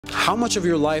How much of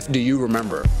your life do you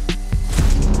remember?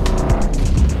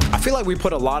 I feel like we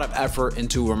put a lot of effort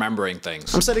into remembering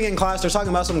things. I'm sitting in class, they're talking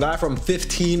about some guy from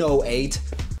 1508.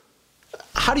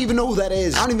 How do you even know who that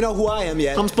is? I don't even know who I am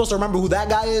yet. I'm supposed to remember who that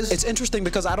guy is? It's interesting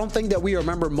because I don't think that we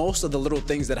remember most of the little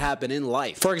things that happen in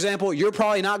life. For example, you're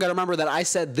probably not gonna remember that I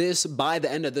said this by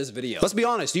the end of this video. Let's be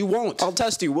honest, you won't. I'll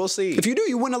test you, we'll see. If you do,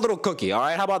 you win a little cookie, all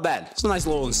right? How about that? It's a nice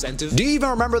little incentive. Do you even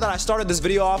remember that I started this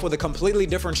video off with a completely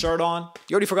different shirt on?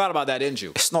 You already forgot about that, didn't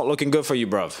you? It's not looking good for you,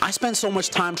 bruv. I spent so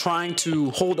much time trying to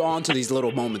hold on to these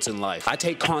little moments in life. I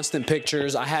take constant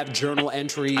pictures, I have journal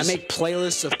entries, I make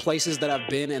playlists of places that I've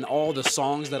been and all the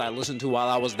songs that I listen to while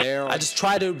I was there. I just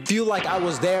try to feel like I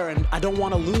was there and I don't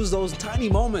want to lose those tiny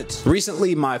moments.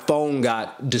 Recently, my phone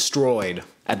got destroyed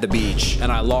at the beach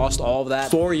and I lost all of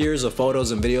that. 4 years of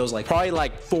photos and videos, like probably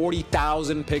like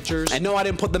 40,000 pictures. And no, I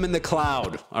didn't put them in the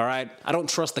cloud, all right? I don't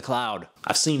trust the cloud.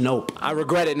 I've seen Nope. I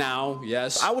regret it now,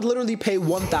 yes. I would literally pay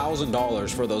 $1,000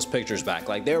 for those pictures back.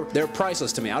 Like they're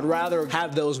priceless to me. I'd rather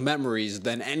have those memories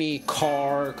than any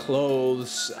car,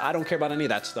 clothes. I don't care about any of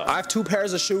that stuff. I have 2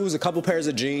 pairs of shoes, a couple pairs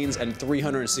of jeans, and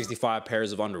 365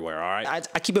 pairs of underwear, all right?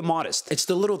 I keep it modest. It's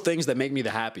the little things that make me the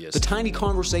happiest. The tiny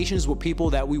conversations with people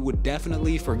that we would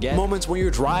definitely forget. Moments when you're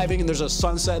driving and there's a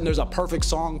sunset and there's a perfect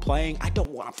song playing. I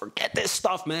don't want to forget this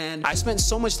stuff, man. I spent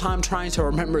so much time trying to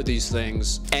remember these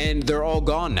things and they're all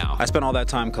gone now. I spent all that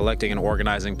time collecting and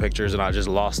organizing pictures and I just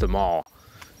lost them all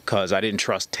because I didn't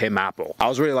trust Tim Apple. I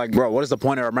was really like, bro, what is the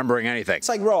point of remembering anything? It's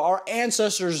like, bro, our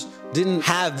ancestors didn't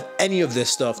have any of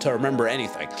this stuff to remember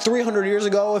anything. 300 years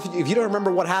ago, if you don't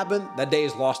remember what happened, that day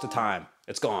is lost to time.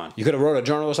 It's gone. You could have wrote a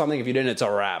journal or something. If you didn't, it's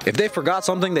a wrap. If they forgot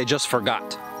something, they just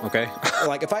forgot, okay?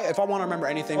 Like if I want to remember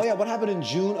anything, oh yeah, what happened in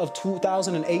June of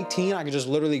 2018? I could just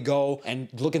literally go and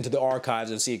look into the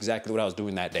archives and see exactly what I was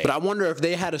doing that day. But I wonder if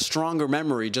they had a stronger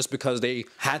memory just because they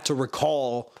had to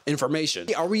recall information.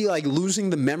 Are we like losing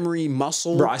the memory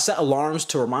muscle? Bro, I set alarms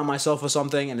to remind myself of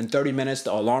something and in 30 minutes,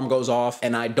 the alarm goes off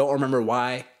and I don't remember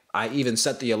why I even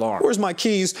set the alarm. Where's my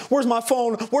keys? Where's my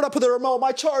phone? Where'd I put the remote?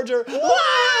 My charger?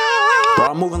 Bro,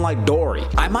 I'm moving like Dory.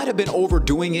 I might have been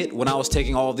overdoing it when I was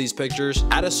taking all of these pictures.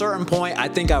 At a certain point, I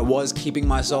think I was keeping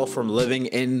myself from living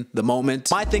in the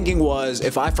moment. My thinking was,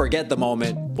 if I forget the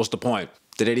moment, what's the point?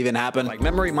 Did it even happen? Like,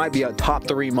 memory might be a top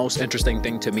 3 most interesting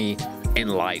thing to me in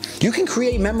life. You can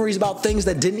create memories about things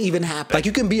that didn't even happen. Like,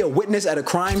 you can be a witness at a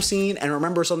crime scene and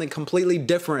remember something completely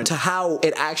different to how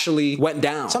it actually went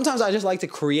down. Sometimes I just like to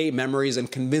create memories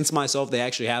and convince myself they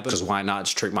actually happened. Because why not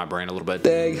just trick my brain a little bit?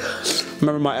 Dang.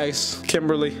 Remember my ex,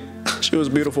 Kimberly. She was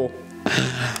beautiful.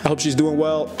 I hope she's doing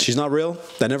well. She's not real.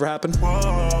 That never happened.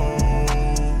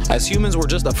 As humans, we're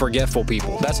just a forgetful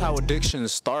people. That's how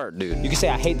addictions start, dude. You can say,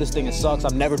 I hate this thing, it sucks,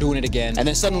 I'm never doing it again. And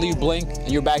then suddenly you blink and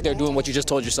you're back there doing what you just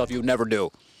told yourself you would never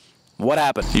do. What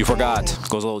happened? You forgot. It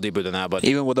goes a little deeper than that, but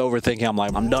even with overthinking, I'm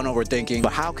like, I'm done overthinking.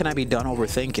 But how can I be done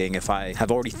overthinking if I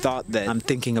have already thought that I'm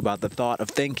thinking about the thought of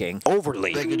thinking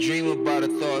overly? They could dream about a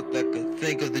thought that could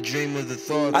think of the dream of the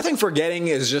thought. I think forgetting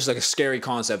is just like a scary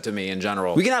concept to me in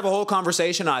general. We can have a whole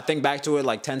conversation and I think back to it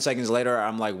like 10 seconds later,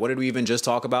 I'm like, what did we even just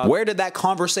talk about? Where did that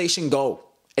conversation go?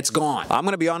 It's gone. I'm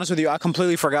gonna be honest with you, I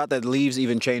completely forgot that leaves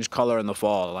even change color in the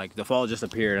fall. Like the fall just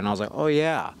appeared and I was like, oh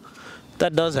yeah.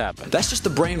 That does happen. That's just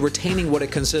the brain retaining what it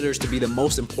considers to be the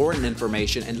most important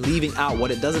information and leaving out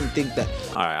what it doesn't think that.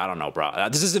 All right, I don't know, bro.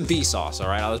 This isn't Vsauce, all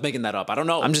right? I was making that up. I don't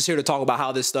know. I'm just here to talk about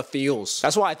how this stuff feels.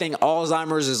 That's why I think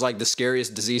Alzheimer's is like the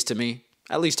scariest disease to me.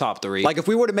 At least top 3. Like if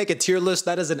we were to make a tier list,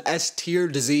 that is an S tier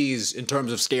disease in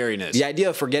terms of scariness. The idea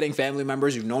of forgetting family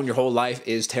members you've known your whole life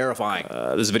is terrifying.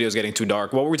 This video is getting too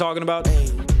dark. What were we talking about?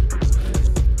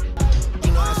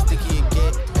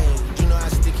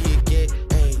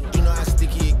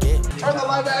 Turn the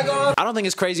light back on. I don't think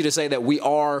it's crazy to say that we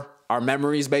are our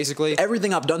memories, basically.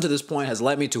 Everything I've done to this point has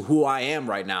led me to who I am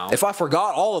right now. If I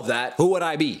forgot all of that, who would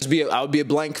I be? I would be a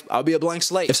blank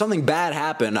slate. If something bad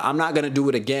happened, I'm not gonna do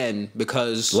it again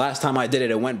because last time I did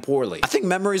it, it went poorly. I think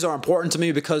memories are important to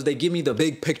me because they give me the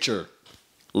big picture.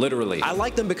 Literally. I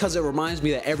like them because it reminds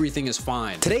me that everything is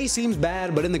fine. Today seems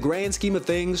bad, but in the grand scheme of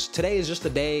things, today is just a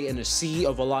day in a sea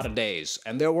of a lot of days.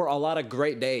 And there were a lot of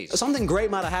great days. Something great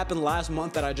might have happened last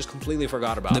month that I just completely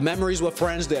forgot about. The memories with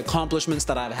friends, the accomplishments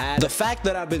that I've had, the fact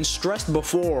that I've been stressed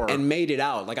before and made it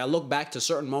out. Like I look back to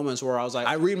certain moments where I was like,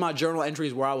 I read my journal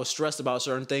entries where I was stressed about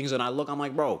certain things and I'm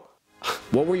like, bro,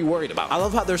 What were you worried about? I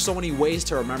love how there's so many ways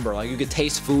to remember. Like, you could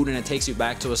taste food and it takes you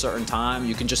back to a certain time.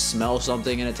 You can just smell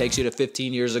something and it takes you to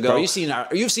 15 years ago. Bro, you've seen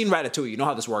Ratatouille. You know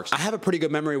how this works. I have a pretty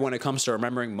good memory when it comes to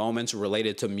remembering moments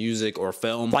related to music or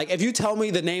film. Like, if you tell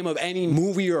me the name of any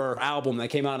movie or album that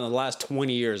came out in the last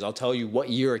 20 years, I'll tell you what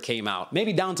year it came out.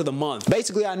 Maybe down to the month.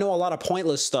 Basically, I know a lot of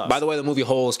pointless stuff. By the way, the movie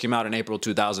Holes came out in April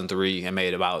 2003 and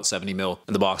made about 70 mil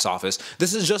in the box office.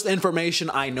 This is just information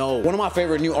I know. One of my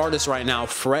favorite new artists right now,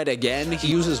 Fred again, he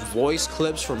uses voice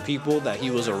clips from people that he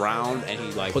was around and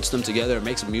he like puts them together and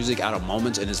makes music out of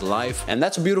moments in his life. And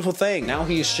that's a beautiful thing. Now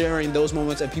he's sharing those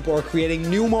moments and people are creating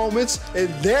new moments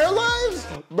in their lives?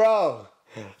 Bro.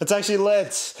 It's actually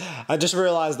lit. I just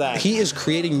realized that. He is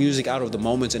creating music out of the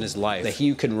moments in his life that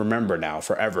he can remember now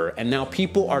forever. And now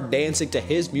people are dancing to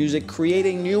his music,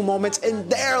 creating new moments in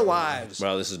their lives.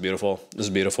 Bro, this is beautiful. This is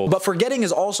beautiful. But forgetting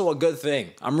is also a good thing.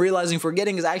 I'm realizing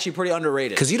forgetting is actually pretty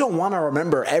underrated because you don't want to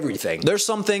remember everything. There's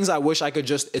some things I wish I could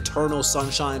just eternal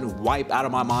sunshine wipe out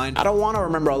of my mind. I don't want to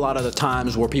remember a lot of the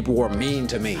times where people were mean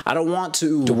to me. I don't want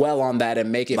to dwell on that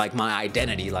and make it like my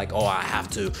identity. Like, oh, I have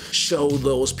to show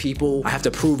those people. I have to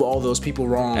prove all those people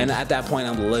wrong. And at that point,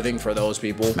 I'm living for those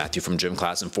people. Matthew from gym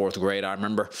class in 4th grade, I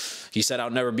remember. He said I'll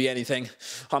never be anything.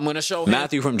 I'm gonna show him.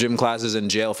 Matthew from gym class is in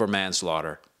jail for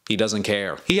manslaughter. He doesn't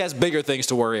care. He has bigger things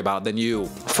to worry about than you.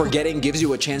 Forgetting gives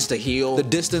you a chance to heal. The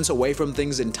distance away from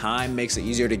things in time makes it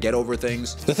easier to get over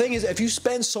things. The thing is, if you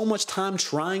spend so much time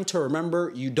trying to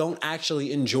remember, you don't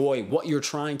actually enjoy what you're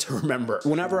trying to remember.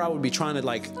 Whenever I would be trying to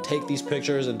like take these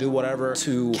pictures and do whatever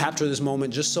to capture this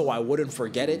moment just so I wouldn't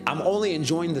forget it, I'm only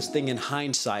enjoying this thing in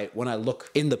hindsight when I look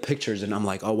in the pictures and I'm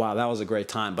like, oh wow, that was a great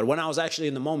time. But when I was actually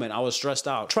in the moment, I was stressed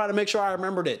out, trying to make sure I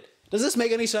remembered it. Does this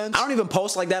make any sense? I don't even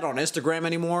post like that on Instagram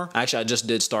anymore. Actually, I just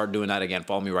did start doing that again.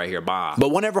 Follow me right here, bye.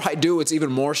 But whenever I do, it's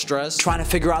even more stress. Trying to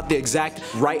figure out the exact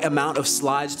right amount of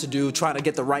slides to do, trying to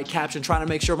get the right caption, trying to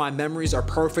make sure my memories are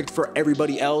perfect for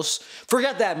everybody else.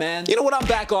 Forget that, man. You know what? I'm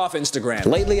back off Instagram.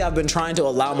 Lately, I've been trying to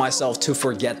allow myself to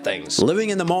forget things. Living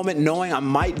in the moment, knowing I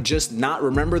might just not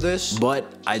remember this,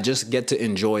 but I just get to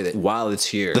enjoy it while it's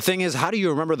here. The thing is, how do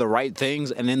you remember the right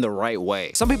things and in the right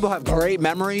way? Some people have great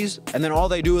memories, and then all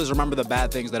they do is remember the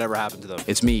bad things that ever happened to them.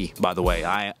 It's me, by the way.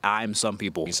 I'm some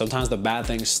people. Sometimes the bad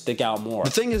things stick out more.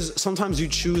 The thing is, sometimes you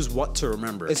choose what to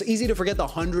remember. It's easy to forget the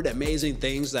 100 amazing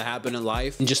things that happen in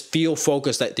life and just feel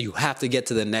focused that you have to get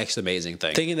to the next amazing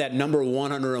thing. Thinking that number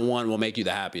 101 will make you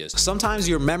the happiest. Sometimes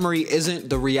your memory isn't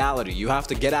the reality. You have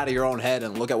to get out of your own head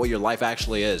and look at what your life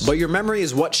actually is. But your memory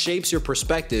is what shapes your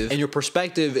perspective, and your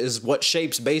perspective is what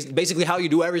shapes basically how you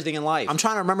do everything in life. I'm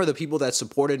trying to remember the people that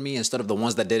supported me instead of the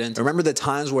ones that didn't. Remember the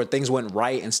times where things went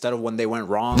right instead of when they went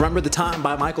wrong. Remember the Time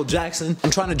by Michael Jackson.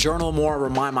 I'm trying to journal more and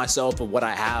remind myself of what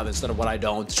I have instead of what I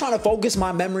don't. Just trying to focus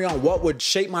my memory on what would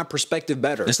shape my perspective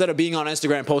better. Instead of being on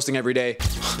Instagram posting every day,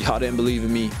 y'all didn't believe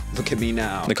in me. Look at me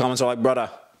now. The comments are like, brother,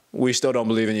 we still don't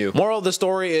believe in you. Moral of the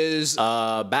story is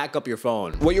back up your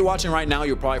phone. What you're watching right now,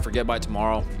 you'll probably forget by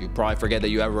tomorrow. You probably forget that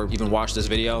you ever even watched this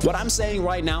video. What I'm saying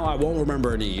right now, I won't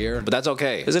remember in a year, but that's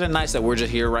okay. Isn't it nice that we're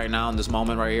just here right now in this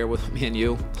moment right here with me and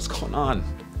you? What's going on?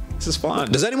 This is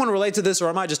fun. Does anyone relate to this, or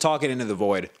am I just talking into the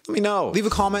void? Let me know. Leave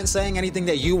a comment saying anything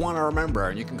that you want to remember,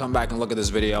 and you can come back and look at this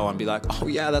video and be like, oh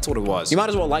yeah, that's what it was. You might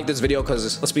as well like this video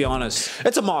because, let's be honest,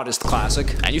 it's a modest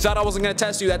classic. And you thought I wasn't gonna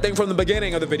test you that thing from the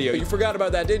beginning of the video. You forgot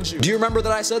about that, didn't you? Do you remember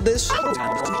that I said this?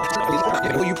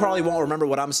 Well, you probably won't remember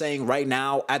what I'm saying right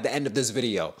now at the end of this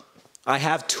video. I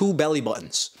have 2 belly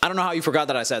buttons. I don't know how you forgot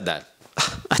that I said that.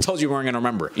 I told you weren't gonna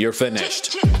remember. You're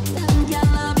finished.